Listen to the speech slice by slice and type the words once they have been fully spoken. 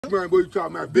Man, what you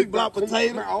talking about? Big block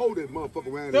potato. Man, all that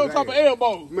motherfucker around. They was talking about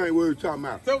elbows. Man, what you talking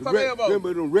about? They was talking about elbows.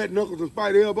 Remember them red knuckles and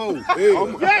spider elbows? Hey,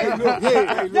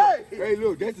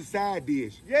 look, that's a side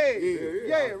dish. Red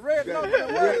knuckles.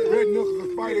 Red knuckles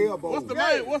and spider elbows.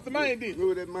 What's the main dish?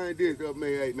 Look at that main dish up,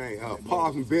 man.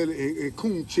 Possum belly and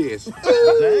coon chest.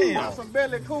 Damn. Possum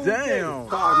belly, coon Damn.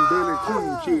 Possum belly and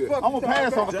coon chest. I'm gonna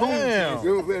pass on the coon chest.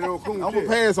 You don't on coon I'm chest. gonna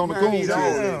pass on the coon chest.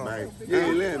 Man.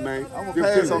 Ain't that, man. I'm gonna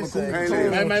pass on the coon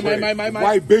chest.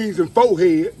 White beans and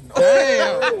forehead.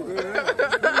 Damn.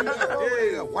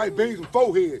 White beans and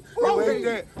forehead. Ain't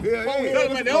that?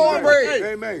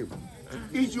 Hey, man.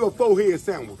 Eat you a forehead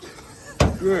sandwich.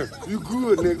 Yeah, you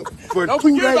good, nigga. For Don't 2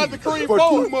 forget days. about the cream For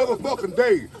corn. 2 motherfucking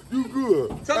days. You good.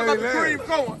 Tell them about the cream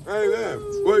corn. Hey, man.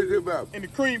 What is it about? And the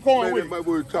cream corn Man, with that's what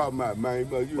we're talking about, man.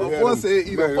 But you boy said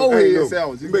eat a forehead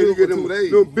sandwich. You get get them 2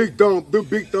 days. Them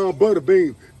big thumb butter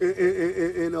beans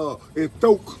and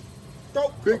thoke.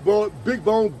 Big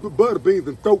bone butter beans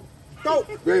and thoke.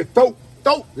 Yeah, thoke.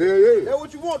 Yeah. That's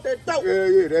what you want, that dope.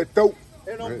 Yeah, that thoke.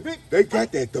 And on big. They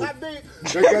got that thoke. Not big.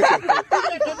 They got that thoke.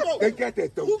 Who got that dope? They got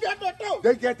that thoke. Who got that dope?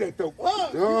 They got that thoke.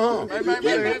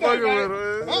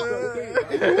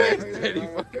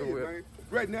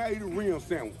 Right now, I eat a rim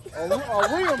sandwich. A rim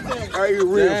sandwich. I eat a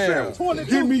rim sandwich.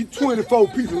 22. Give me 24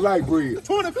 pieces of light bread.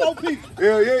 24 pieces.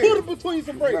 Yeah. Put it between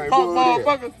some bread.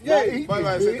 Motherfucker. Yeah, eat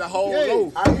the whole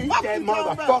loaf. I eat that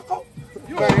motherfucker.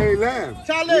 Man, ain't lying.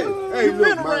 Charlie, you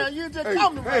been around. You just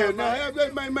come around.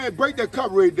 Man, break that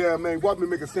cup right there, man. Watch me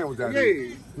make a sandwich out of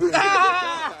it.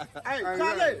 Hey,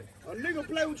 Charlie, a nigga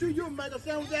play with you, you make a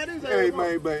sandwich out of his ass. Hey,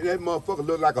 man, that motherfucker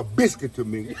look like a biscuit to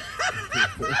me.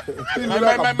 He look Man,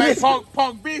 like a biscuit.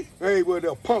 punk bitch. Hey, well,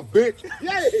 that punk bitch.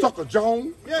 Yeah. Sucker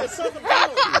Jones. Yeah, sucker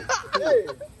Jones.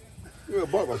 Yeah. Yeah,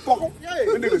 motherfucker. Yeah.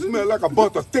 That nigga smell like a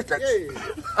bunch of thickets. Yeah. You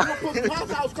gonna put some hot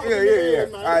sauce on Yeah.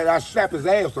 All right, I slap his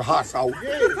ass with hot sauce.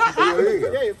 Yeah.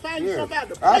 Find you something out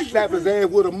the I slap his ass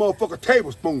with a motherfucking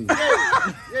tablespoon.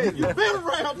 Yeah. You been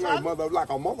around, Yeah, Charlie. mother like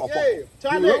a motherfucker. Yeah,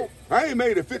 Charlie. You know? I ain't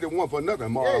made it 51 for nothing,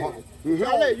 motherfucker.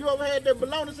 Charlie, you ever had that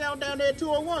bologna sound down there at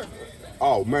 201?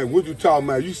 Oh man, what you talking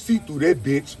about? You see through that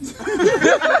bitch.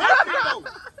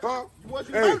 Huh?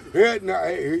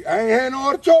 Hey, I ain't had no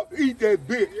other choice to eat that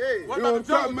bitch. Yeah. You know what I'm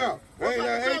talking about?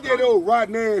 Ain't that old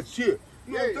rotten ass shit.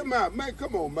 You know what I'm talking about? Man,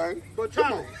 come on, man. But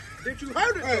Charlie, did you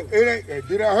hurt it though?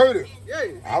 Did I hurt it?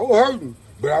 Yeah. I was hurting,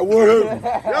 but I wasn't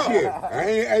hurting. Shit.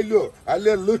 Hey, look, I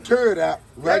let a little turd out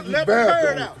right in the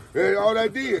bathroom. That's all I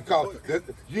did, cause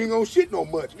you ain't gonna shit no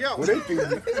much when they feed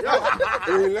you.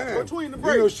 Ain't lying. Between the you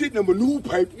breaks. ain't gonna shit no manure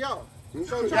paper. Yeah.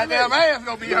 So Goddamn ass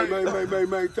gonna be hurt.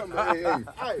 Man, tell me,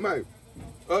 hey, man.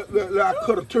 I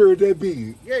could have turned that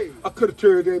big. Yeah. I could have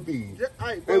turned that big.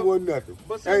 Hey, That wasn't nothing.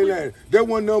 But Ain't lying. That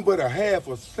wasn't nothing but a half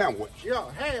a sandwich. Yeah,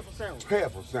 half a sandwich.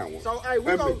 Half a sandwich. So hey,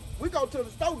 we go to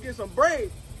the store, get some bread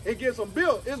and get some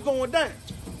bill. It's going down.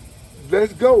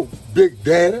 Let's go, Big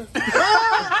Daddy.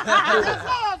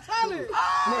 Charlie.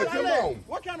 Man, come on.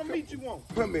 What kind of meat you want?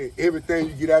 I mean, everything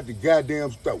you get out the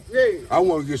goddamn stove. Yeah. I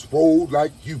want to get swole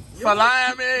like you.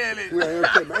 Salami. Yeah, I'm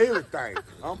talking about everything.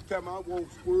 I'm talking about I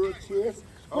want squirrel chest.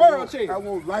 Squirrel chest. I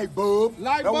want light bulb.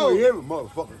 Light I want bulb. every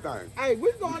motherfucking thing. Hey,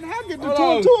 we going to have to get the Hold 2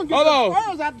 on. and 2 and get Hold the on.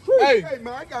 squirrels out the tree. Hey. Hey,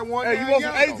 man, I got one. Hey, you want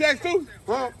some down Ajax too?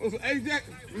 Huh? Want some Ajax?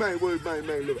 Man, wait,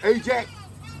 man, look. Ajax.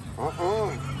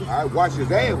 I wash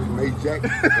his ass with Ajax.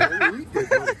 I ain't eat that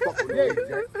motherfucker with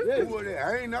Ajax. Who was that?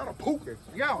 I ain't not a pookie.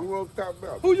 Yeah. Who I'm talking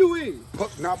about? Who you is?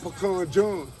 Not Pecan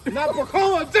John. Not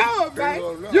Pecan John, man.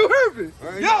 No. You heard me? I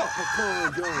ain't not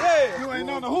Pecan John. Yeah. You ain't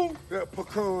on the who? That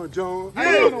Pecan John. I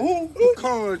ain't on the who?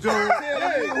 Pecan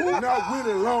John. Not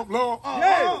Willie Lump.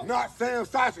 Yeah. Not Sam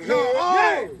Sausage Yeah.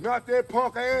 Head. Not that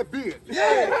punk ass bitch.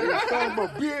 Yeah. You son of a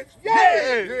bitch.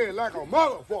 Yeah. Yeah, like a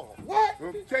motherfucker. What?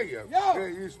 I'm tell you. Yeah.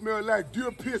 You smell like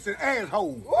deer piss and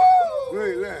asshole. Woo! You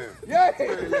ain't lying. Yeah.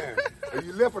 You ain't lying. And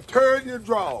you left a turd in your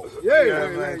drawers. Yeah. You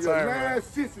ain't lying. Your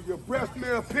last sister, your breast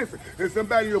smell pissing, and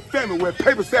somebody in your family wear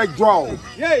paper sack drawers.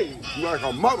 Yeah. You like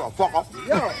a motherfucker.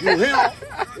 Yeah. You him.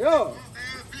 Yeah.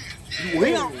 You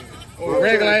him.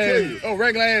 Regular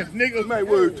ass niggas. Man,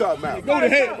 what are you talking about? Go to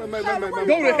hell. Go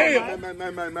to hell.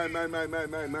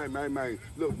 Man.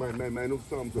 Look, man, them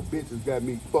sons of bitches got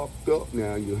me fucked up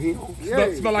now. You hear?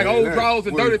 Smell like old drawers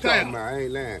and dirty towels. I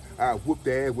ain't lying. I whooped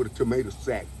their ass with a tomato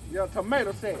sack. Yeah,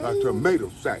 tomato sack. A tomato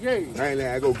sack. Yeah. I ain't lying.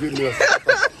 I go give me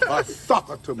a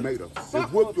sucker tomato.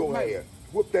 And whoop your ass.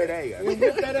 Whoop that ass. Whoop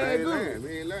that ass ain't lying. good. We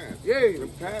ain't lying. Yeah. I'm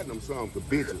tired of them sons of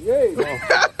bitches. Yeah.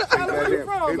 Where you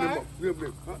from, man?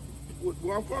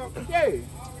 Where I'm from? Yeah.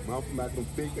 I'm from out them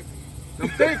figures. Them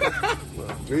thinkers.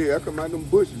 Yeah, I come out them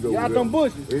bushes over Y'all there. them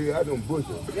bushes. Yeah, I them bushes.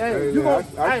 Yeah, Hey, you man,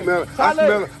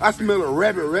 gonna- I smell a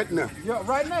rabbit right now. Yeah,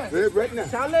 right now. Yeah, right now.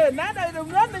 Charlie, now they them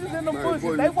young niggas in them Man, bushes.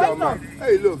 boy, They you waiting talking on about- you.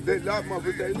 Hey, look, they lot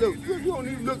motherfuckers. They look. You don't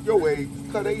even look your way,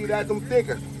 cause they eat out them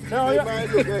thickers. No, Hey, yeah.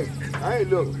 man, look, hey, I ain't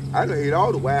look. I done ate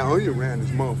all the wild onion around this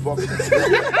motherfucker.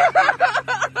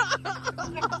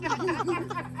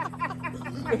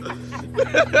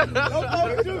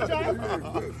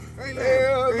 Ain't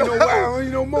no wild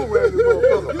onion no more around this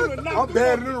motherfucker. I'm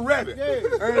badder than a rabbit. Hey,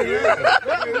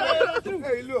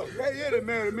 look, they ain't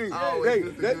mad at me. Hey,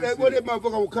 what that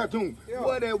motherfucker on cartoon?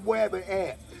 Where that rabbit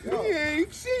at? He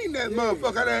ain't seen that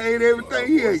motherfucker. That ain't everything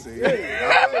he ate.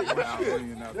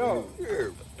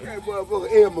 That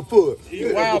motherfucker ate my foot.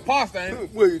 Eat wild pasta, ain't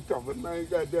it? What you talking about, man?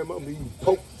 Goddamn, I'm eating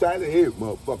poke salad here,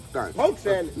 motherfucker. Thing. Poke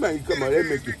salad? Man, you come on, that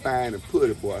make you fine and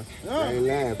pretty, boy. I ain't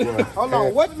lying, boy. Hold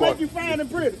on, what make you fine and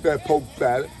pretty? That poke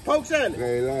salad. Poke salad. I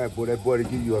ain't lying, boy. That boy to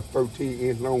give you a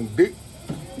 13-inch long dick.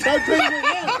 13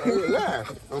 I ain't lying.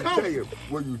 I'm telling you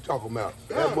what you talking about.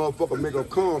 That motherfucker make her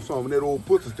come from that old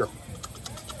pussy stuff.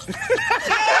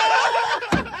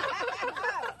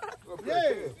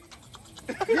 Yeah.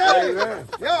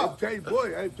 I'm telling you,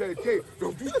 boy, I'm telling you,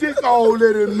 don't you stick all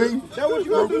that in me. That what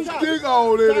you gonna do, Don't you stick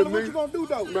all that in me. What you gonna do,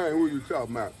 though? Man, what you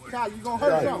talking about? Charlie, you gonna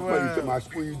hurt something. Man, you talking about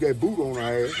squeeze that boot on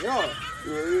her ass. Yeah.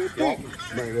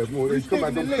 Man, that's more they come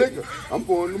out them thicker. I'm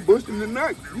going to the bush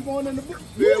tonight. You going in the bush?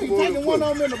 Yeah, You I'm ain't going taking to one bush.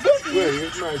 on them in the bush. Well,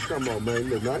 it's nice. Come on, man.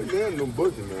 Look, I ain't in them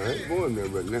bushes now. I ain't going there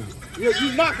right now. Yeah,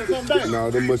 you knocking something down. No,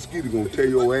 them mosquitoes gonna tear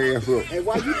your ass up. And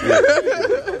why you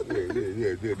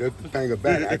Yeah. That's the thing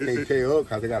about it. I can't tear her up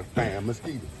because I got a fine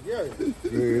mosquito. Yeah. I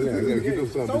gotta get them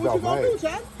something So what you off my gonna do, ass.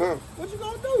 Charlie? Huh? What you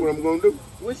gonna What do? I'm gonna do?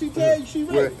 When she tell you she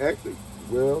Well, ready? actually,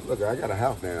 look, I got a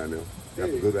house down there. Got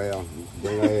a good house.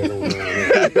 Bring her ass on down there.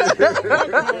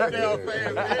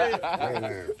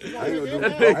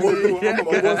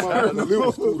 I'm gonna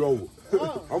liver scoot over. I'm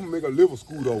gonna make a liver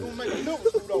scoot over. Make a little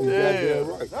scoot over. You goddamn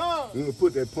right. Oh. You gonna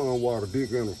put that pond water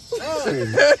dick in her.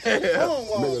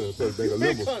 Oh, Make a big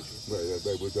liver. country.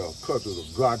 With a cut of the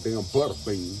goddamn butter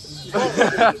beans.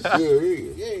 Yeah.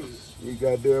 Yeah. You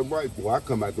goddamn right, boy. I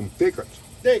come out them thickets.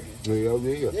 Thick. Yeah.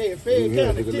 Yeah, Fed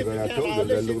County, Look, Tippin' I County, told all you that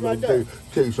that. shit Look, right let me there.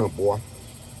 tell you something, boy.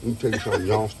 Let me tell you something,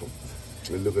 youngster.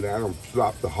 And look at that. I done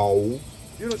slopped the hole.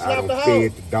 You done I slapped done the hole?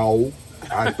 fed the dog.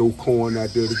 I threw corn out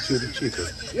there to the chicken.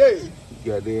 Yeah. You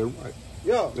goddamn right.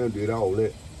 Yeah. I did all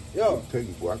that. Yeah. I'm telling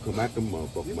you, boy, I come out them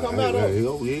motherfuckers. You man. come out Hell, of-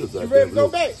 hell, yeah, You goddamn, ready to go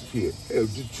look. back? Shit. Hell,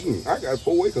 I got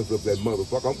 4 acres of that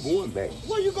motherfucker. I'm going back.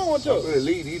 Where you going I'm to? gonna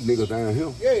leave these niggas down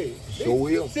here. Yeah. So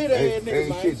will. Sit there, niggas, Ain't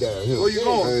man. shit down here. Where you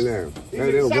going? Ain't there. These And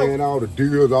they niggas ran all the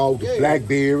deers off, the Yeah.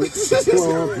 blackberries, the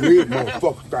plums, red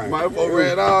motherfucker thing. My folks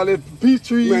ran all that peach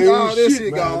trees, Man, all that shit,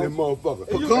 shit man, that gone. motherfucker.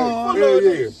 Pecan.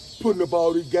 Yeah. Putting up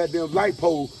all these goddamn light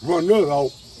poles, running us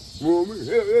off. You know what I mean?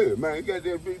 Yeah, man.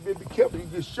 Goddamn, be careful. You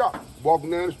get shot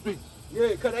walking down the street. Yeah,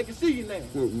 because they can see you now. Yeah,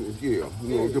 you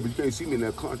know, you can't see me in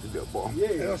that country there, boy.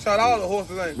 They Yeah. done shot all the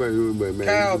horses, ain't they? Man,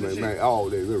 Cows and man, all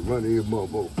day, they running his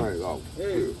motherfucker thing off.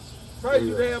 Yeah. Praise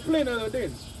you, they have plenty of it,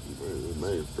 didn't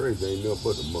Man, praise ain't nothing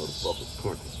but the motherfucking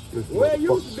country. This Well, it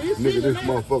used to be. motherfucker- See Nigga, it this now.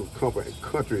 motherfucking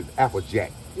country is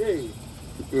Applejack. Yeah.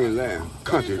 You ain't lying.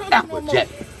 Country is Ain't country no Applejack.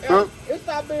 more. Huh? It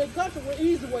stopped being country when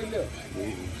Easy Way left.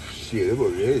 Shit,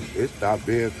 it stopped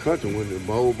being country when the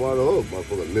whole bottle of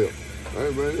motherfucker left. Hey,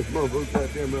 man, this motherfucker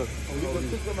goddamn. You gonna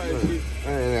cook somebody's shit.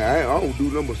 I don't do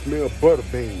nothing but smell butter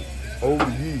beans over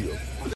the years.